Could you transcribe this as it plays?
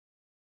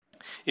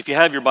If you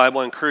have your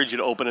Bible, I encourage you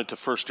to open it to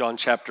 1 John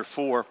chapter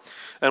 4,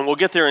 and we'll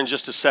get there in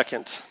just a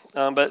second.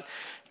 But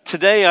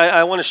today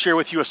I want to share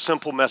with you a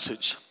simple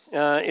message.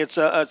 It's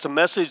a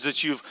message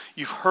that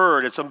you've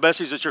heard. It's a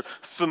message that you're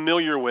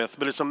familiar with,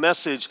 but it's a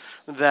message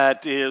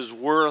that is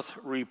worth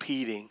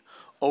repeating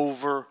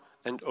over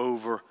and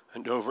over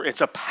and over.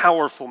 It's a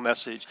powerful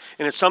message,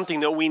 and it's something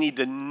that we need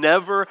to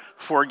never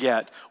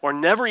forget or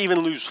never even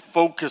lose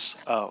focus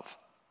of.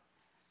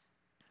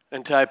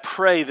 And I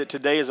pray that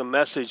today is a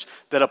message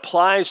that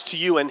applies to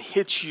you and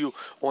hits you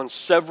on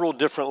several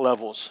different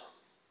levels.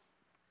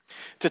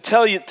 To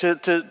tell you,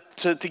 to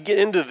get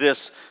into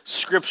this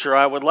scripture,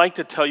 I would like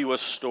to tell you a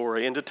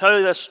story. And to tell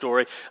you that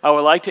story, I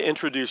would like to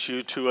introduce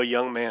you to a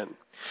young man.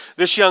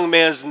 This young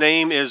man's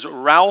name is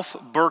Ralph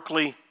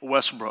Berkeley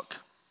Westbrook.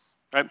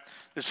 Right?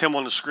 It's him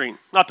on the screen.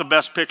 Not the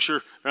best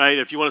picture, right?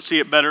 If you want to see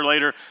it better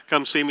later,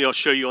 come see me. I'll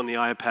show you on the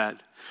iPad.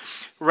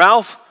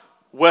 Ralph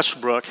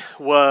Westbrook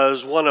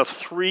was one of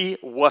 3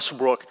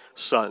 Westbrook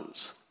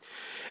sons.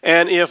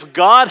 And if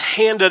God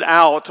handed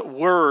out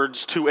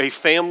words to a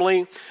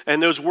family,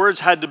 and those words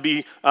had to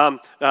be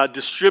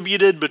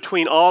distributed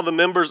between all the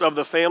members of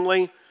the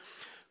family,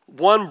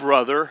 one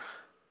brother,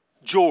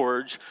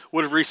 George,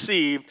 would have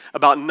received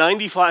about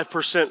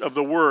 95% of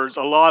the words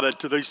allotted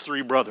to these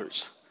 3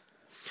 brothers.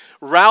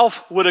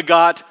 Ralph would have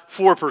got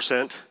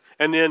 4%,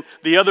 and then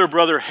the other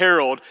brother,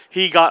 Harold,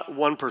 he got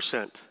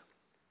 1%.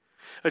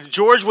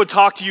 George would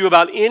talk to you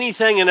about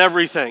anything and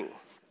everything.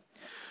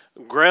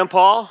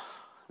 Grandpa,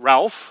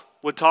 Ralph,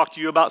 would talk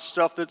to you about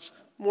stuff that's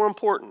more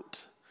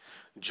important.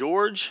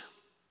 George,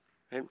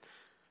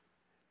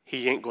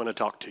 he ain't going to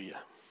talk to you.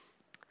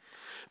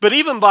 But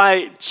even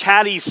by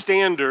chatty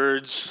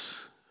standards,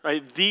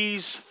 right,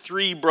 these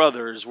 3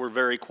 brothers were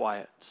very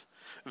quiet,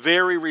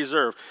 very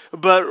reserved.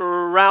 But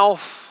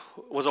Ralph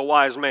was a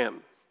wise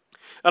man.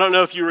 I don't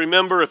know if you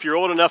remember, if you're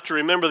old enough to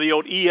remember the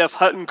old E.F.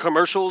 Hutton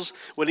commercials.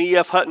 When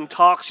E.F. Hutton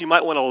talks, you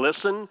might want to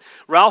listen.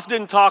 Ralph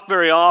didn't talk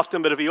very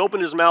often, but if he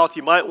opened his mouth,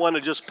 you might want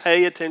to just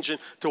pay attention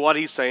to what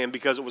he's saying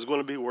because it was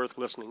going to be worth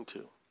listening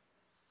to.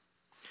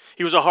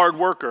 He was a hard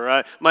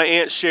worker. My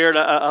aunt shared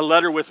a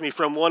letter with me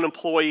from one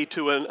employee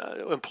to an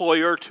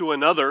employer to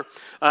another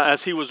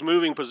as he was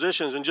moving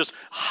positions, and just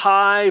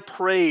high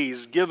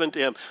praise given to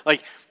him,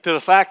 like to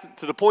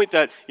the point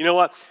that, you know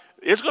what,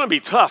 it's going to be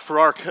tough for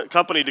our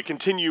company to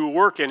continue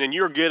working, and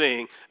you're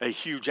getting a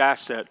huge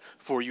asset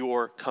for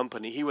your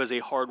company. He was a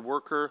hard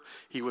worker,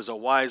 he was a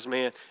wise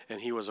man, and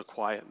he was a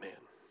quiet man.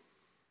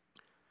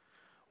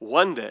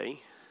 One day,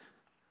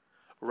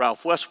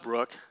 Ralph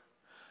Westbrook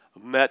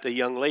met a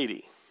young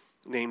lady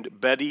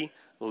named Betty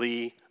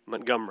Lee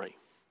Montgomery.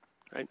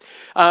 Right?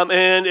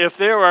 And if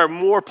there are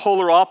more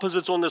polar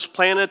opposites on this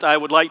planet, I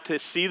would like to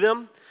see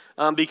them,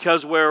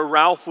 because where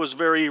Ralph was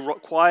very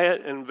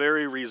quiet and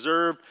very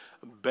reserved,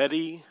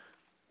 Betty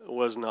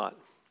was not.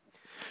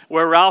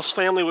 Where Ralph's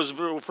family was,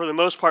 for the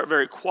most part,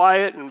 very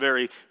quiet and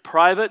very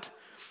private,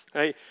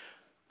 right?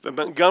 The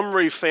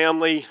Montgomery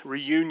family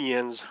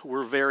reunions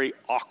were very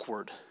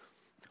awkward.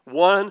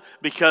 One,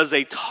 because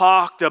they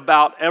talked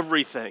about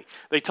everything.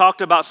 They talked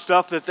about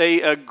stuff that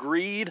they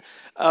agreed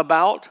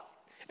about.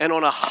 And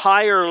on a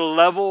higher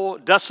level,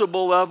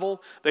 decibel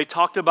level, they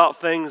talked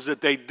about things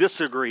that they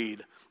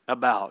disagreed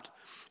about.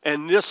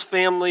 And this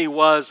family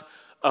was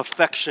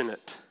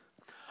affectionate.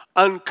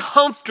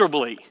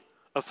 Uncomfortably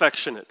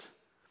affectionate.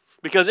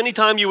 Because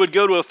anytime you would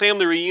go to a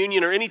family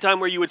reunion, or anytime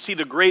where you would see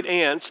the great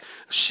aunts,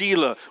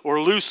 Sheila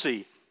or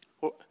Lucy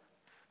or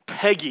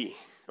Peggy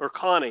or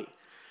Connie,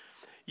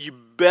 you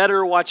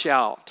better watch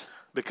out,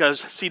 because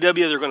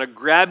CW, they're going to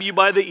grab you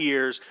by the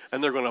ears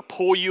and they're going to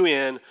pull you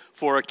in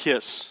for a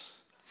kiss.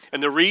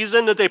 And the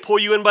reason that they pull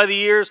you in by the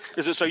ears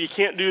is that so you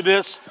can't do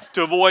this,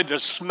 to avoid the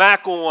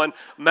smack-on,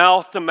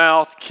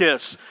 mouth-to-mouth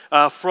kiss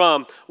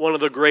from one of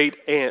the great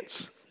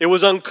aunts. It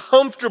was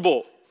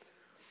uncomfortable,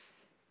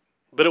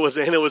 but it was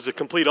the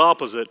complete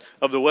opposite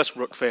of the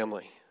Westbrook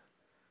family.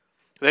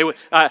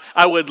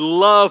 I would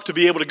love to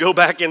be able to go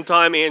back in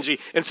time, Angie,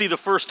 and see the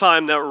first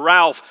time that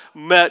Ralph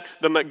met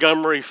the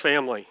Montgomery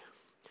family.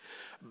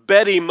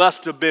 Betty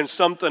must have been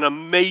something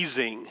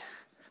amazing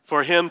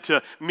for him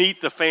to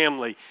meet the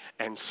family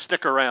and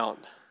stick around,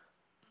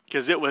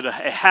 because it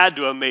had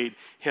to have made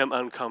him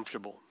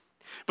uncomfortable.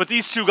 But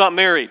these 2 got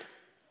married.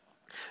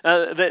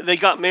 They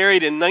got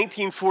married in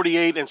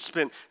 1948 and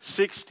spent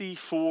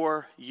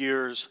 64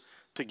 years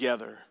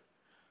together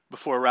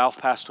before Ralph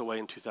passed away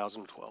in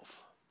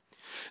 2012.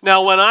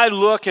 Now, when I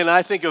look and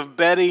I think of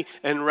Betty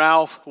and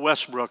Ralph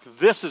Westbrook,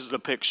 this is the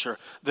picture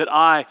that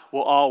I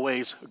will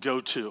always go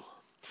to.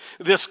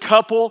 This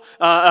couple,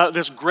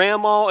 this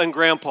grandma and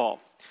grandpa,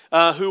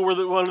 who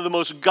were one of the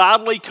most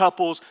godly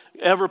couples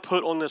ever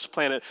put on this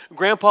planet.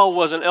 Grandpa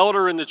was an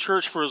elder in the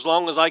church for as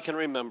long as I can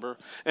remember,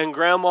 and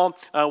Grandma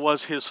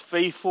was his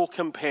faithful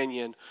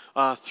companion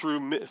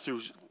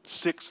through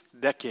 6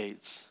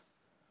 decades.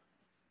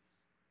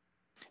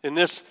 And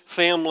this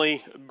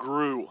family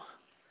grew.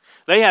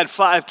 They had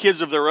 5 kids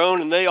of their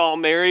own, and they all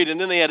married, and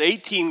then they had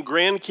 18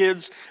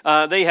 grandkids.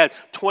 They had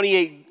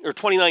 28 or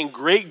 29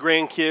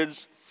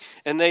 great-grandkids.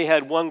 and they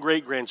had one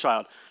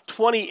great-grandchild.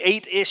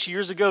 28-ish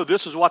years ago,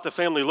 this is what the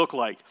family looked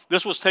like.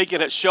 This was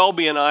taken at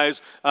Shelby and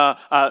I's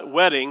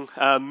wedding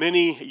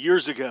many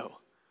years ago,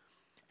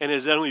 and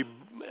has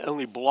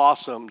only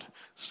blossomed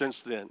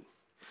since then.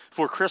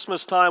 For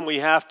Christmas time, we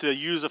have to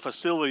use a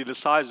facility the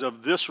size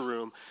of this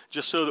room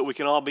just so that we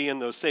can all be in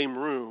the same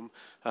room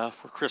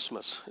for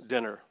Christmas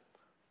dinner.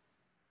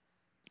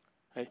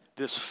 Okay?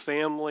 This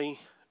family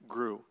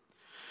grew.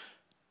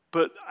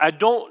 But I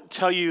don't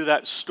tell you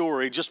that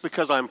story just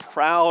because I'm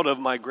proud of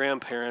my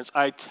grandparents.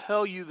 I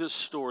tell you this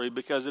story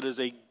because it is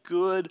a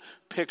good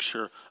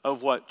picture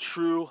of what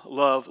true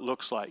love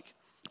looks like.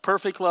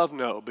 Perfect love?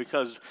 No,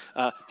 because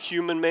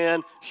human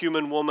man,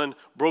 human woman,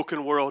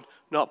 broken world,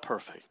 not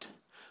perfect.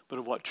 But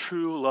of what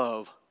true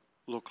love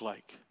looked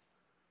like.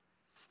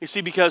 You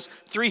see, because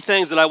three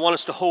things that I want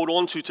us to hold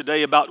on to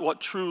today about what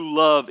true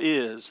love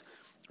is,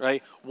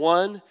 right?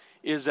 One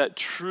is that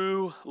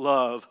true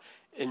love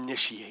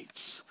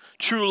initiates.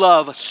 True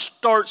love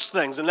starts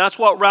things, and that's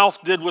what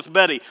Ralph did with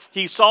Betty.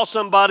 He saw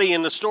somebody,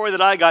 and the story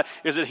that I got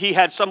is that he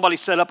had somebody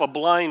set up a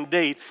blind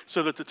date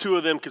so that the two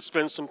of them could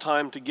spend some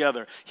time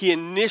together. He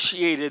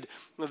initiated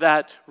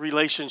that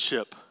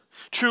relationship.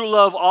 True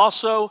love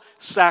also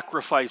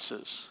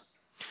sacrifices.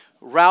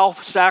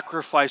 Ralph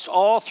sacrificed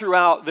all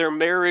throughout their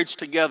marriage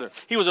together.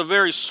 He was a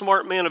very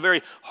smart man, a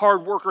very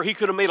hard worker. He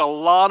could have made a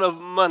lot of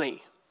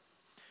money,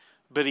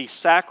 but he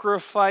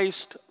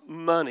sacrificed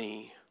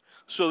money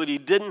so that he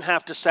didn't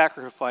have to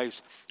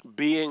sacrifice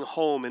being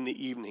home in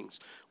the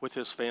evenings with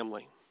his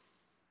family.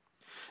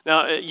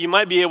 Now, you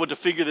might be able to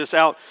figure this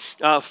out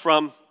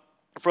from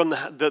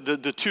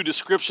the two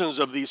descriptions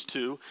of these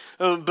two,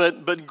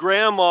 but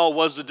Grandma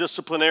was the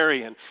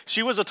disciplinarian.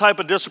 She was a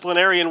type of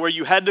disciplinarian where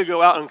you had to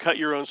go out and cut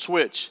your own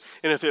switch,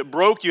 and if it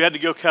broke, you had to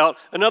go cut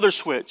another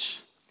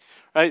switch.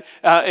 Right,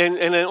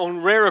 and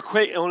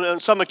on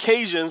some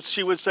occasions,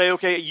 she would say,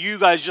 okay, you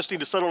guys just need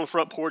to sit on the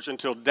front porch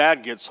until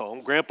Dad gets home,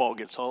 Grandpa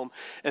gets home.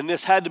 And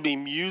this had to be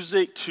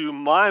music to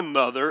my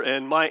mother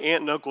and my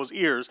aunt and uncle's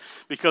ears,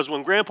 because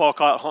when Grandpa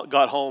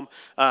got home,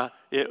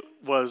 it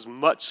was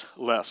much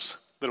less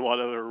than what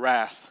other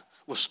wrath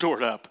was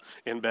stored up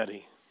in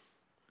Betty.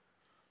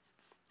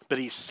 But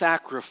he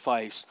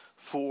sacrificed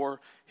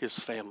for his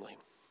family.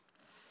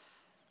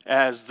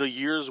 As the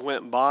years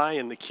went by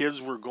and the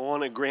kids were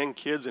gone and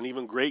grandkids and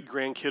even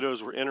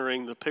great-grandkiddos were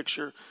entering the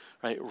picture,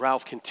 right,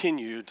 Ralph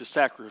continued to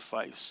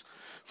sacrifice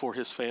for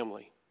his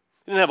family.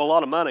 He didn't have a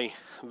lot of money,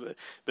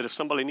 but if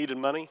somebody needed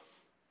money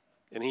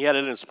and he had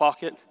it in his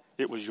pocket,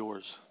 it was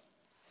yours.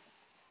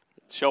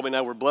 Shelby and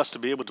I were blessed to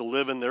be able to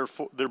live in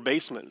their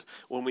basement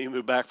when we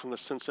moved back from the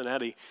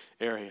Cincinnati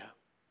area.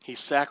 He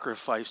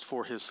sacrificed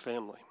for his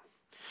family.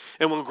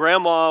 And when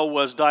Grandma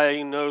was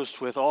diagnosed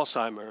with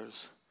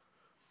Alzheimer's,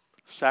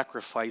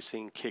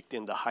 sacrificing kicked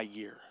into high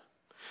gear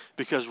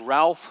because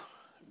Ralph,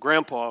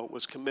 Grandpa,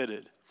 was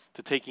committed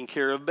to taking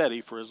care of Betty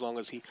for as long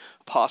as he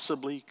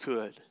possibly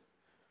could,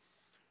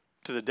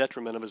 to the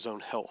detriment of his own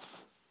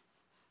health.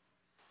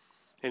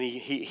 And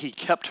he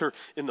kept her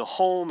in the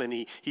home, and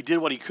he did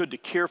what he could to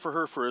care for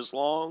her for as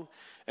long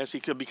as he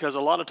could, because a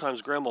lot of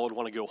times Grandma would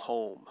want to go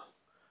home,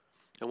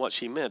 and what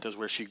she meant is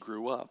where she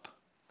grew up.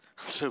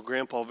 So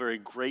Grandpa very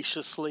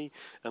graciously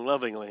and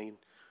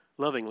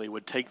lovingly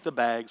would take the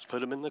bags,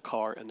 put them in the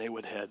car, and they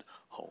would head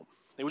home.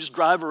 They would just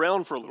drive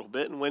around for a little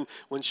bit, and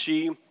when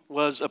she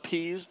was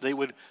appeased, they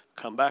would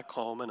come back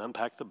home and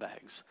unpack the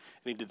bags.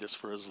 And he did this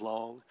for as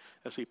long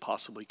as he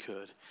possibly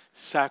could,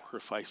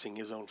 sacrificing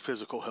his own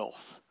physical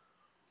health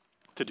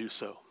to do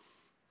so.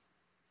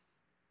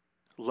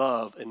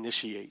 Love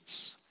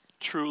initiates.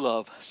 True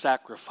love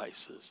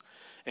sacrifices,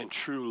 and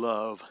true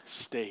love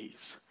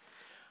stays.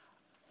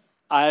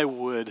 I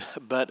would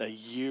bet a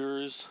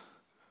year's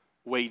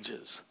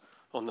wages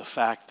on the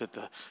fact that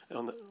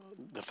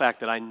the fact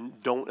that I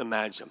don't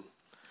imagine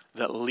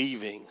that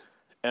leaving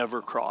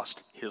ever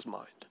crossed his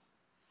mind,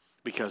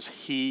 because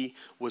he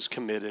was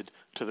committed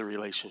to the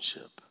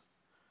relationship.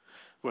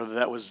 Whether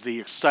that was the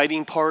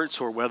exciting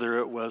parts or whether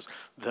it was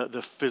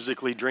the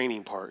physically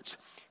draining parts,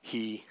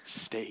 he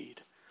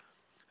stayed.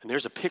 And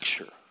there's a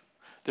picture,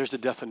 there's a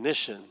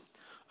definition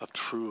of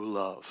true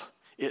love.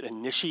 It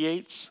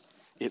initiates,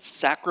 it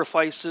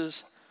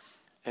sacrifices,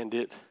 and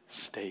it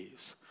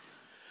stays.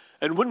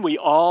 And wouldn't we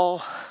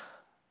all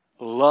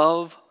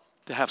love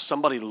to have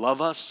somebody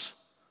love us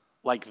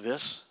like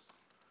this,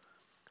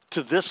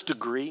 to this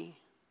degree?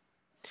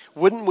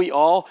 Don't we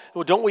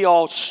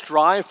all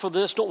strive for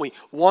this? Don't we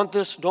want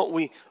this? Don't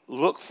we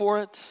look for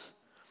it?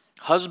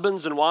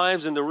 Husbands and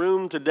wives in the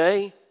room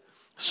today,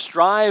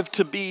 strive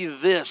to be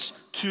this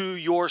to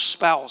your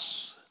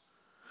spouse.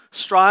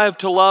 Strive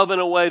to love in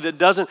a way that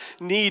doesn't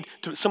need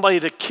somebody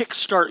to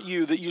kickstart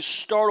you, that you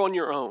start on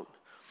your own.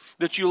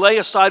 That you lay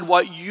aside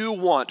what you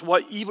want,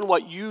 even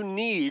what you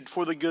need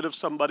for the good of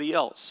somebody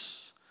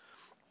else,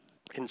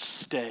 and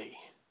stay.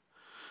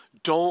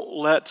 Don't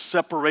let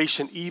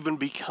separation even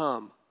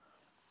become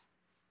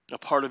a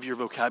part of your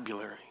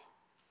vocabulary.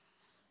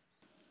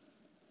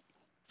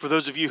 For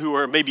those of you who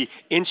are maybe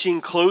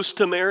inching close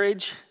to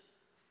marriage,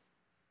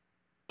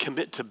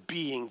 commit to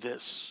being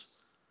this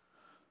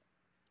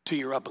to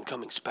your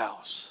up-and-coming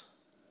spouse.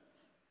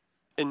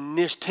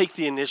 Take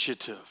the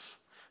initiative.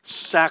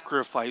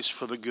 Sacrifice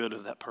for the good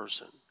of that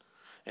person.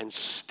 And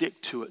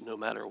stick to it no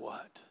matter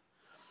what.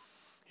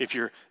 If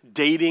you're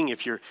dating,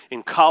 if you're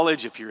in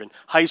college, if you're in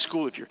high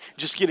school, if you're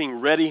just getting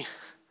ready,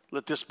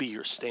 let this be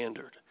your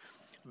standard.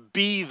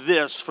 Be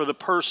this for the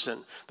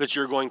person that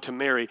you're going to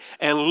marry.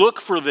 And look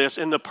for this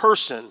in the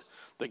person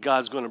that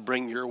God's going to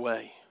bring your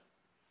way.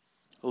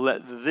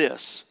 Let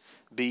this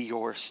be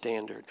your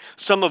standard.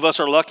 Some of us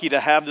are lucky to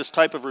have this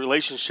type of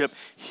relationship,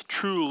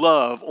 true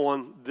love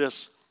on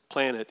this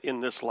planet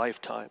in this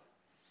lifetime.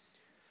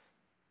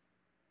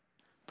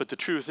 But the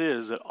truth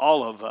is that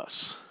all of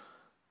us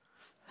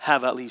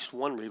have at least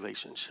one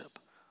relationship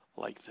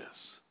like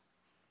this.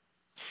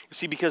 You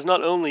see, because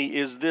not only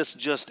is this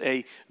just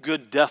a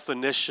good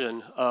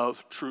definition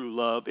of true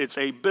love, it's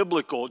a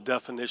biblical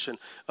definition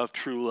of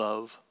true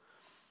love.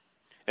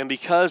 And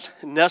because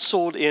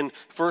nestled in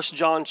 1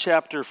 John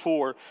chapter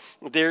 4,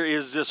 there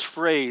is this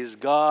phrase,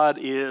 God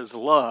is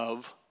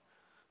love.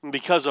 And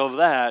because of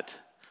that,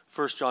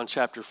 1 John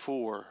chapter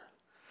 4,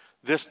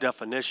 this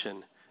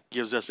definition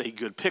gives us a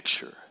good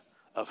picture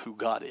of who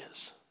God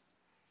is.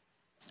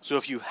 So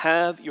if you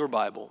have your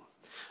Bible,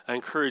 I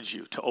encourage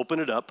you to open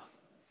it up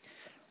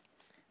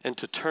and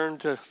to turn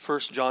to 1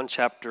 John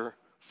chapter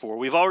 4.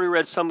 We've already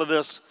read some of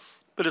this,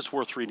 but it's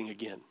worth reading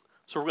again.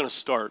 So we're going to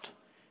start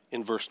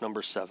in verse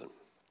number 7.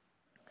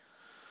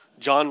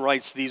 John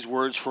writes these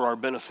words for our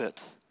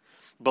benefit.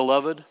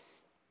 Beloved,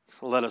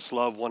 let us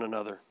love one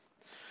another.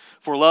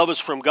 For love is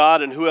from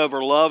God, and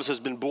whoever loves has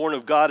been born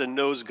of God and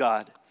knows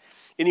God.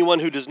 Anyone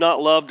who does not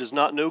love does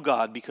not know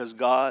God, because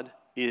God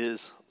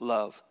is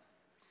love.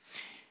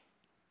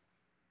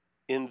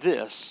 In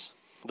this,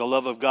 the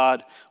love of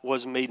God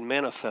was made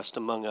manifest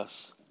among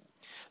us,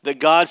 that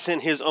God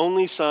sent his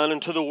only Son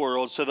into the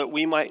world so that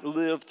we might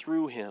live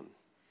through him.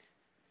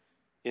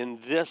 In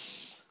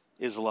this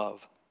is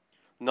love.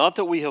 Not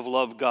that we have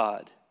loved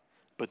God,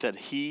 but that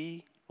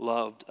he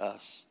loved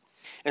us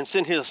and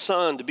sent his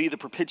Son to be the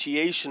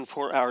propitiation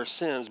for our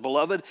sins.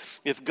 Beloved,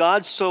 if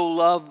God so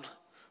loved,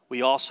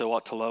 we also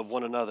ought to love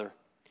one another.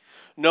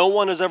 No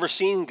one has ever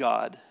seen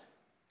God.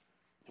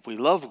 If we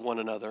love one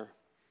another,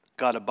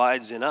 God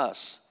abides in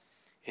us,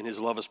 and his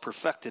love is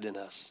perfected in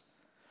us.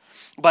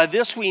 By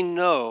this we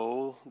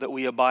know that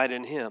we abide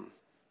in him,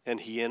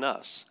 and he in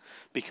us,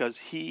 because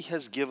he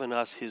has given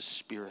us his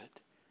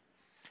Spirit.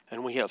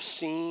 And we have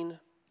seen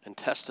and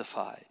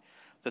testify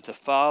that the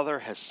Father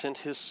has sent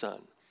his Son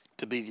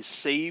to be the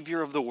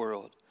Savior of the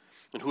world.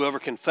 And whoever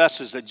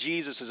confesses that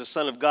Jesus is the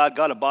Son of God,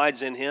 God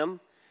abides in him,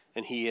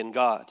 and he in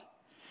God.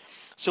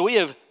 So we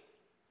have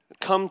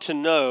come to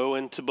know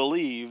and to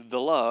believe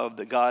the love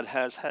that God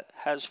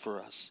has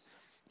for us.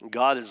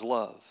 God is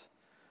love,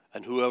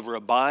 and whoever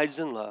abides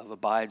in love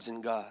abides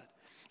in God,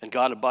 and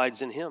God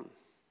abides in him.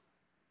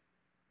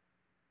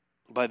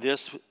 By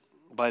this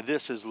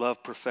is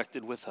love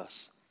perfected with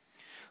us,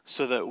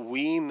 so that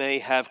we may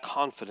have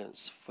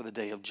confidence for the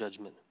day of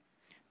judgment,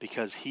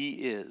 because he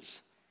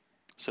is,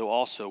 so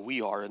also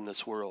we are in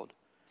this world.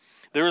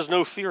 There is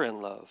no fear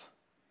in love,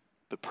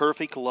 but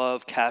perfect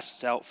love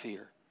casts out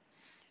fear.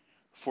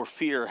 For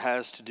fear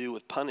has to do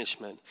with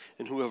punishment,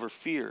 and whoever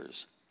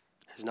fears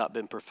has not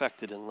been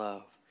perfected in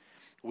love.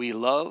 We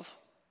love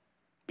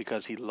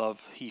because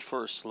he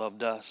first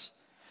loved us.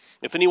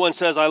 If anyone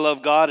says, I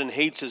love God, and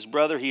hates his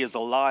brother, he is a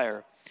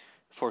liar.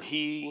 For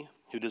he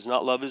who does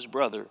not love his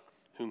brother,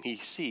 whom he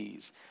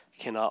sees,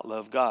 cannot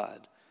love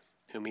God,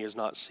 whom he has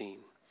not seen.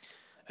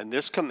 And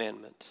this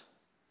commandment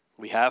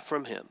we have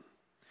from him: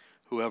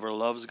 whoever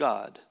loves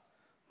God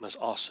must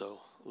also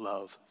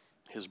love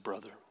his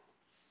brother.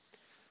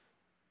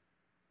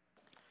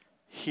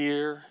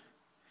 Here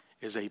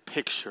is a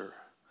picture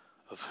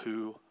of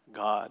who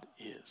God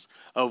is,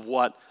 of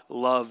what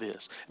love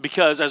is.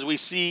 Because as we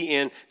see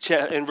in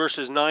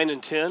verses 9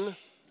 and 10,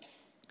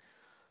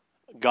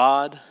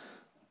 God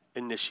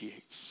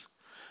initiates.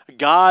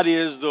 God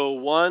is the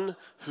one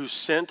who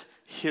sent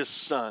his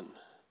Son.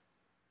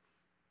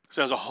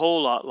 Sounds a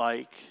whole lot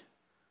like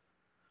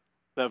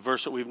that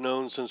verse that we've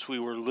known since we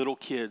were little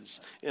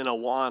kids in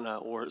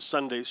Awana or at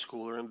Sunday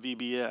school or in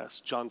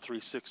VBS, John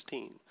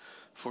 3:16.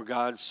 For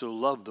God so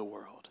loved the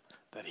world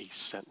that he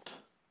sent.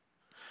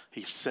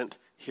 He sent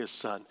his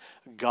Son.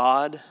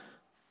 God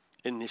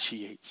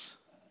initiates.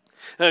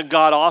 And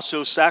God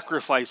also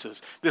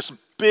sacrifices. This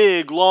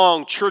big,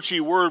 long, churchy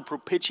word,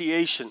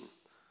 propitiation,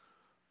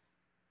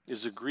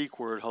 is the Greek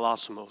word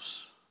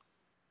hilasmos.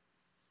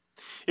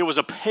 It was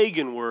a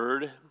pagan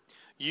word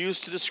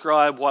used to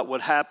describe what would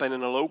happen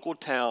in a local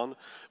town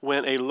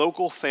when a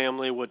local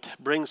family would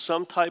bring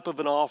some type of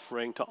an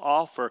offering to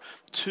offer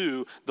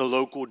to the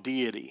local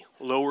deity,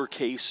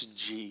 lowercase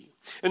g.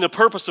 And the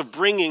purpose of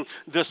bringing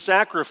this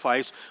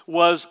sacrifice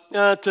was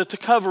to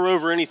cover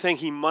over anything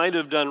he might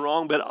have done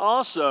wrong, but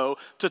also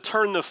to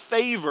turn the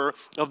favor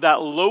of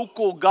that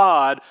local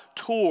god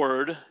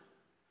toward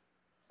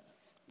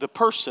the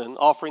person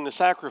offering the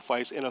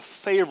sacrifice in a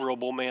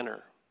favorable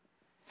manner.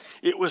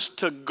 It was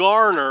to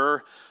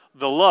garner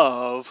the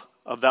love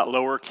of that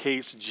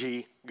lowercase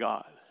g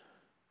God?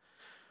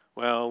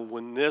 Well,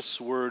 when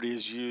this word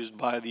is used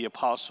by the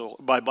apostle,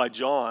 by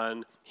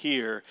John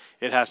here,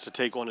 it has to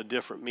take on a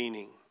different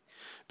meaning.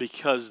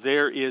 Because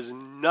there is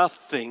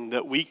nothing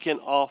that we can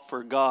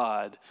offer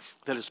God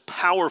that is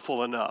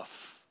powerful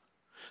enough.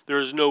 There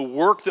is no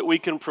work that we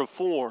can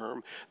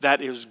perform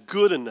that is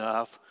good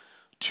enough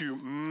to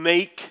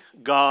make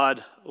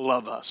God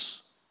love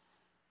us.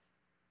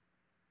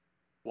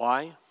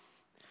 Why?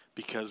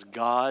 Because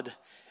God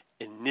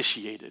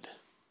initiated.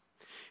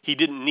 He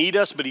didn't need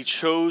us, but he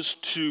chose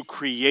to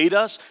create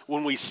us.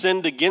 When we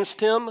sinned against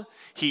him,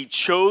 he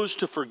chose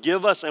to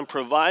forgive us and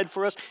provide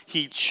for us.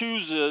 He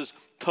chooses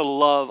to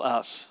love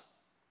us.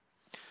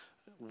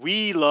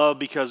 We love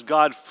because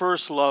God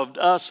first loved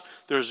us.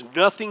 There's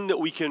nothing that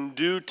we can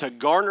do to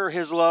garner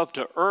his love,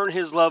 to earn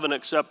his love and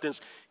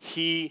acceptance.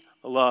 He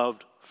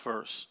loved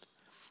first.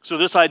 So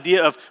this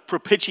idea of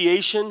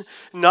propitiation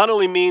not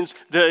only means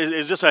that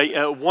is this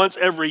a once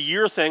every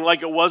year thing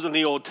like it was in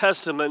the Old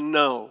Testament.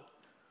 No.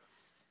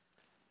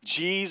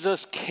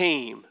 Jesus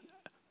came,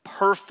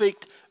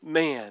 perfect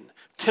man,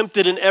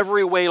 tempted in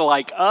every way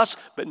like us,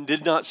 but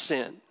did not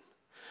sin.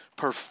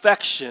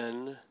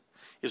 Perfection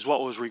is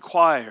what was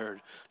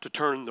required to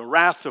turn the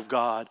wrath of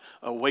God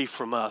away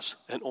from us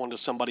and onto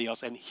somebody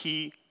else. And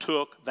he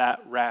took that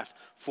wrath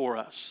for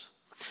us,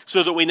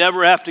 so that we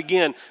never have to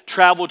again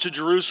travel to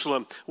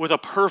Jerusalem with a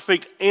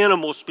perfect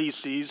animal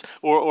species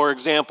or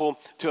example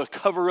to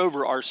cover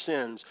over our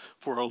sins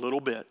for a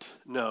little bit.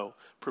 No.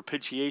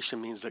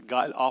 Propitiation means that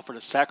God offered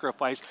a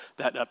sacrifice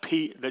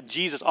that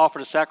Jesus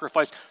offered a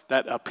sacrifice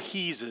that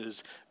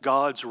appeases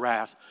God's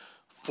wrath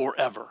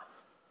forever.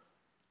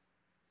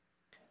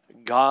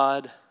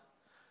 God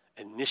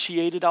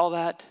initiated all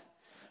that.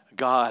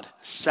 God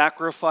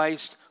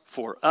sacrificed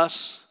for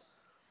us.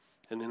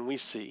 And then we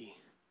see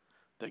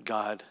that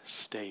God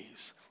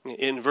stays.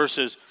 In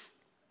verses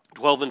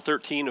 12 and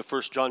 13 of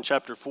 1 John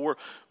chapter 4,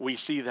 we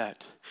see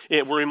that.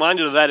 We're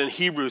reminded of that in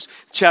Hebrews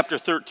chapter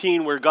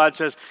 13, where God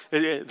says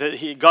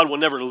that God will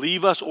never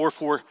leave us or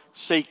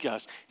forsake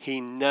us. He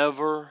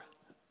never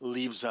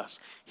leaves us.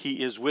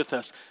 He is with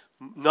us,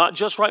 not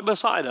just right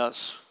beside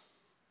us,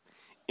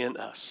 in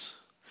us.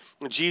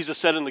 Jesus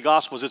said in the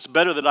Gospels, it's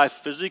better that I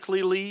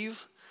physically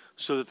leave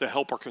so that the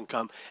helper can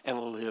come and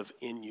live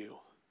in you.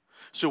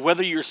 So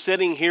whether you're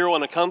sitting here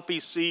on a comfy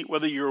seat,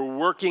 whether you're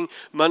working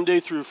Monday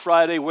through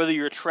Friday, whether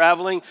you're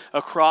traveling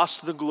across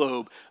the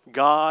globe,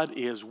 God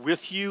is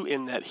with you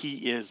in that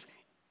he is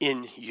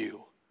in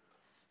you.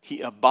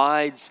 He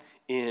abides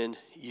in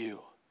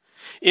you.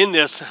 In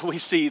this, we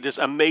see this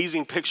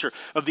amazing picture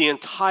of the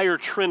entire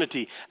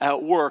Trinity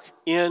at work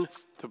in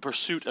the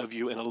pursuit of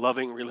you in a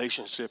loving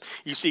relationship.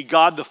 You see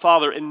God the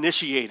Father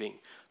initiating.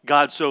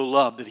 God so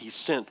loved that he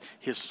sent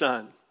his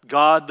Son.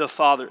 God the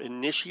Father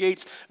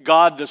initiates.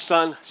 God the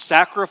Son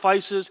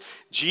sacrifices.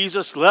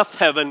 Jesus left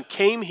heaven,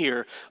 came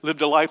here,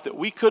 lived a life that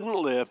we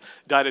couldn't live,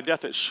 died a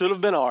death that should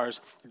have been ours.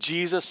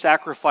 Jesus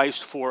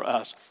sacrificed for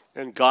us.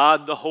 And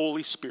God the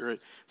Holy Spirit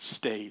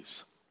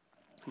stays.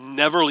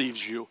 Never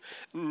leaves you,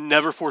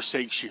 never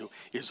forsakes you,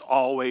 is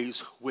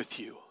always with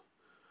you.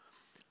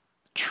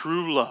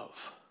 True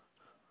love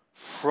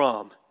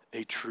from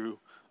a true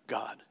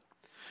God.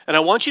 And I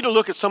want you to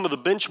look at some of the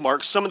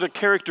benchmarks, some of the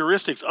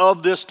characteristics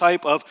of this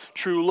type of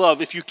true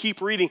love. If you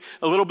keep reading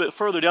a little bit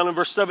further down in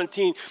verse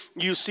 17,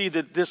 you see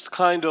that this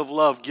kind of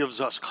love gives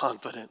us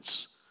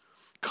confidence.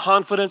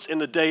 Confidence in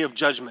the day of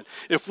judgment.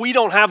 If we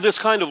don't have this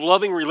kind of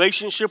loving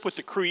relationship with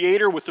the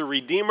Creator, with the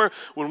Redeemer,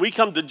 when we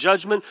come to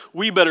judgment,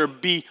 we better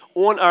be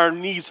on our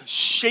knees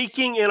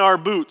shaking in our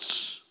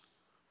boots.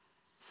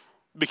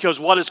 Because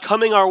what is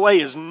coming our way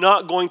is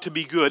not going to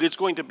be good. It's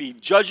going to be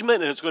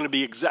judgment, and it's going to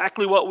be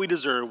exactly what we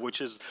deserve,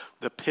 which is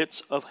the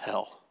pits of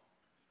hell,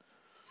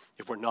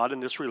 if we're not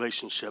in this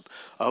relationship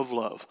of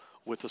love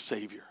with the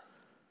Savior.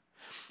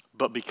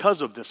 But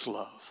because of this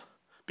love,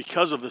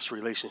 because of this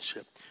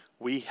relationship,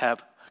 we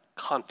have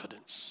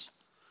confidence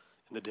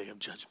in the day of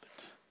judgment.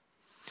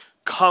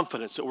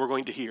 Confidence that we're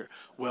going to hear,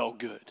 well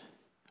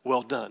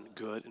done,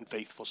 good and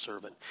faithful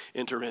servant.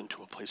 Enter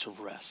into a place of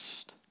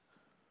rest.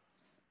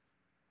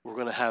 We're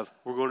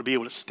going to be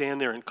able to stand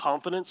there in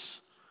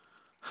confidence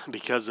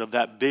because of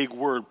that big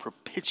word,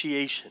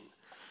 propitiation,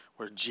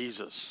 where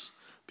Jesus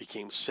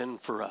became sin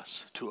for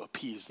us to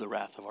appease the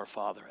wrath of our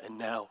Father. And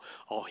now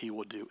all he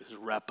will do is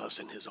wrap us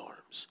in his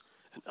arms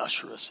and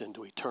usher us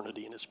into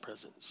eternity in his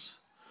presence.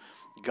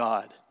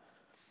 God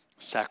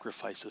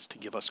sacrifices to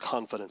give us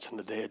confidence in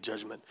the day of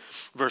judgment.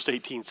 Verse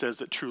 18 says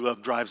that true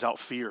love drives out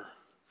fear.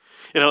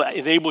 It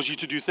enables you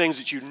to do things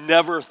that you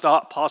never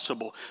thought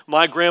possible.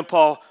 My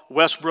grandpa,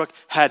 Westbrook,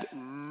 had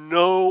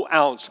no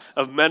ounce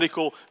of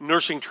medical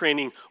nursing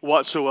training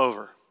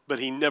whatsoever, but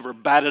he never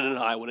batted an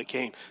eye when it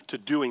came to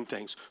doing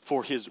things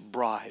for his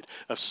bride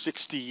of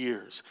 60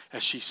 years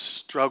as she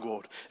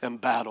struggled and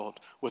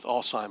battled with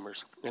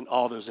Alzheimer's and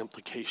all those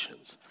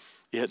implications.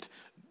 It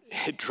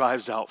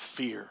drives out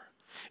fear.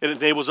 It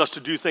enables us to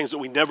do things that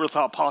we never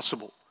thought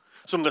possible,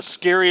 some of the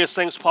scariest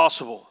things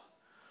possible.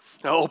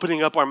 Now,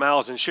 opening up our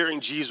mouths and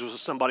sharing Jesus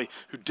with somebody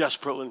who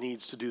desperately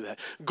needs to do that.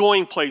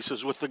 Going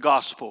places with the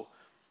gospel.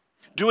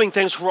 Doing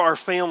things for our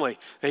family,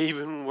 and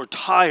even when we're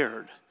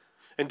tired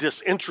and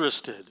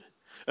disinterested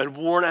and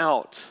worn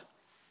out.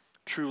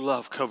 True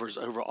love covers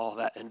over all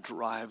that and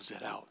drives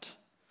it out.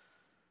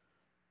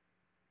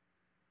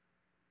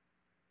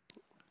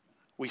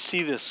 We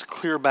see this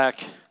clear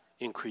back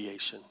in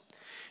creation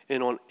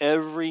and on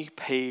every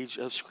page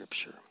of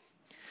Scripture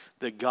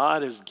that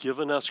God has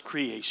given us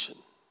creation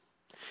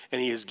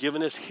and He has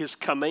given us His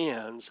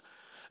commands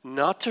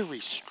not to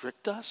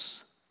restrict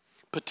us,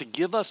 but to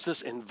give us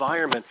this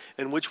environment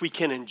in which we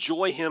can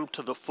enjoy Him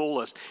to the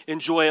fullest,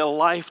 enjoy a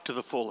life to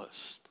the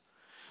fullest.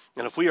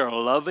 And if we are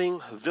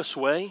loving this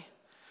way,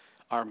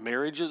 our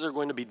marriages are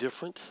going to be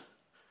different.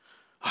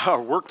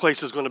 Our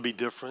workplace is going to be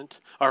different.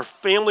 Our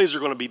families are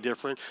going to be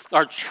different.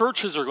 Our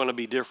churches are going to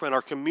be different.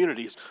 Our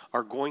communities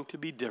are going to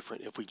be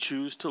different if we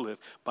choose to live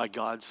by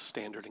God's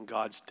standard and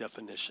God's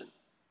definition.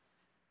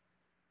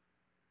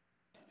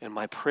 And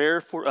my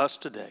prayer for us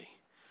today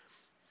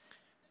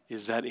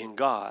is that in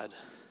God,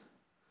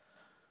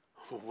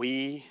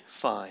 we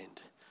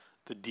find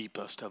the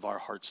deepest of our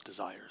heart's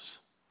desires.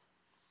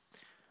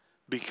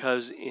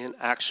 Because in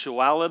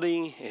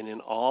actuality and in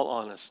all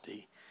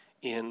honesty,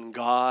 in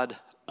God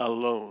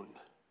alone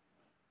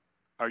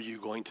are you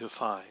going to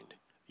find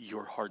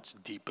your heart's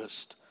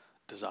deepest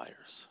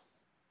desires.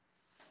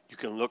 You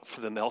can look for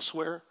them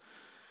elsewhere.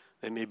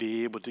 They may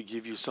be able to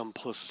give you some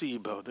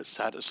placebo that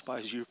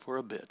satisfies you for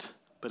a bit,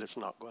 but it's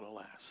not going to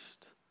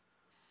last.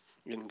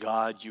 In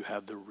God, you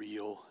have the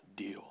real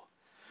deal.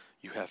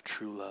 You have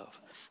true love.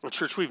 Well,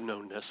 church, we've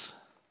known this.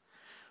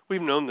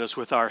 We've known this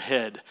with our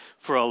head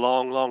for a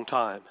long, long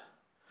time.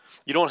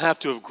 You don't have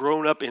to have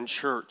grown up in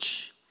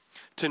church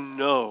to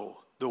know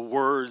the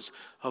words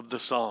of the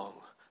song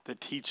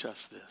that teach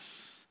us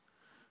this.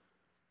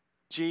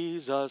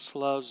 Jesus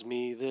loves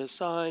me,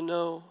 this I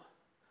know,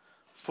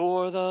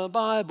 for the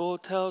Bible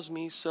tells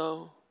me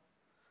so.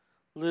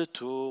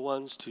 Little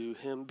ones to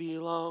Him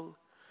belong.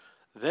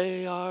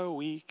 They are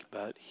weak,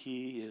 but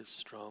He is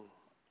strong.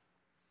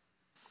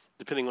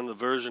 Depending on the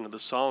version of the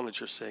song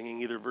that you're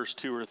singing, either verse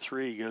 2 or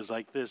 3 goes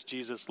like this: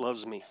 Jesus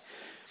loves me.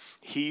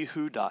 He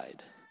who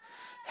died,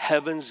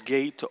 heaven's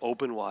gate to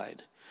open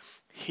wide.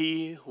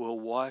 He will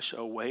wash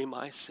away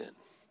my sin.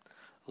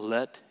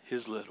 Let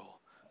His little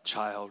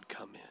child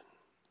come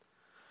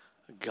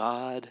in.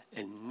 God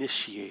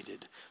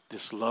initiated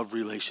this love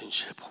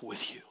relationship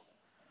with you.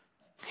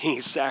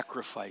 He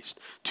sacrificed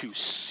to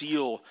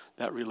seal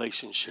that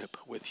relationship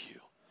with you.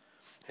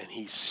 And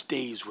He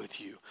stays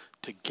with you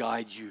to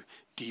guide you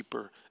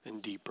deeper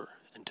and deeper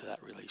into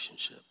that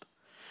relationship.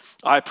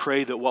 I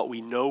pray that what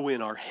we know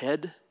in our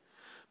head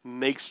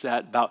makes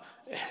that about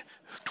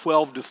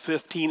 12 to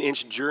 15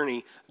 inch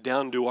journey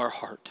down to our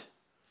heart.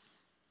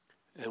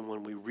 And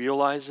when we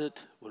realize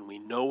it, when we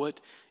know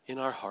it in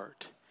our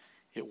heart,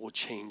 it will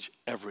change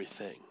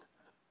everything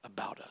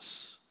about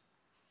us,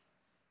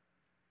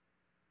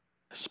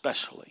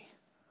 especially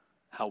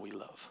how we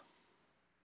love.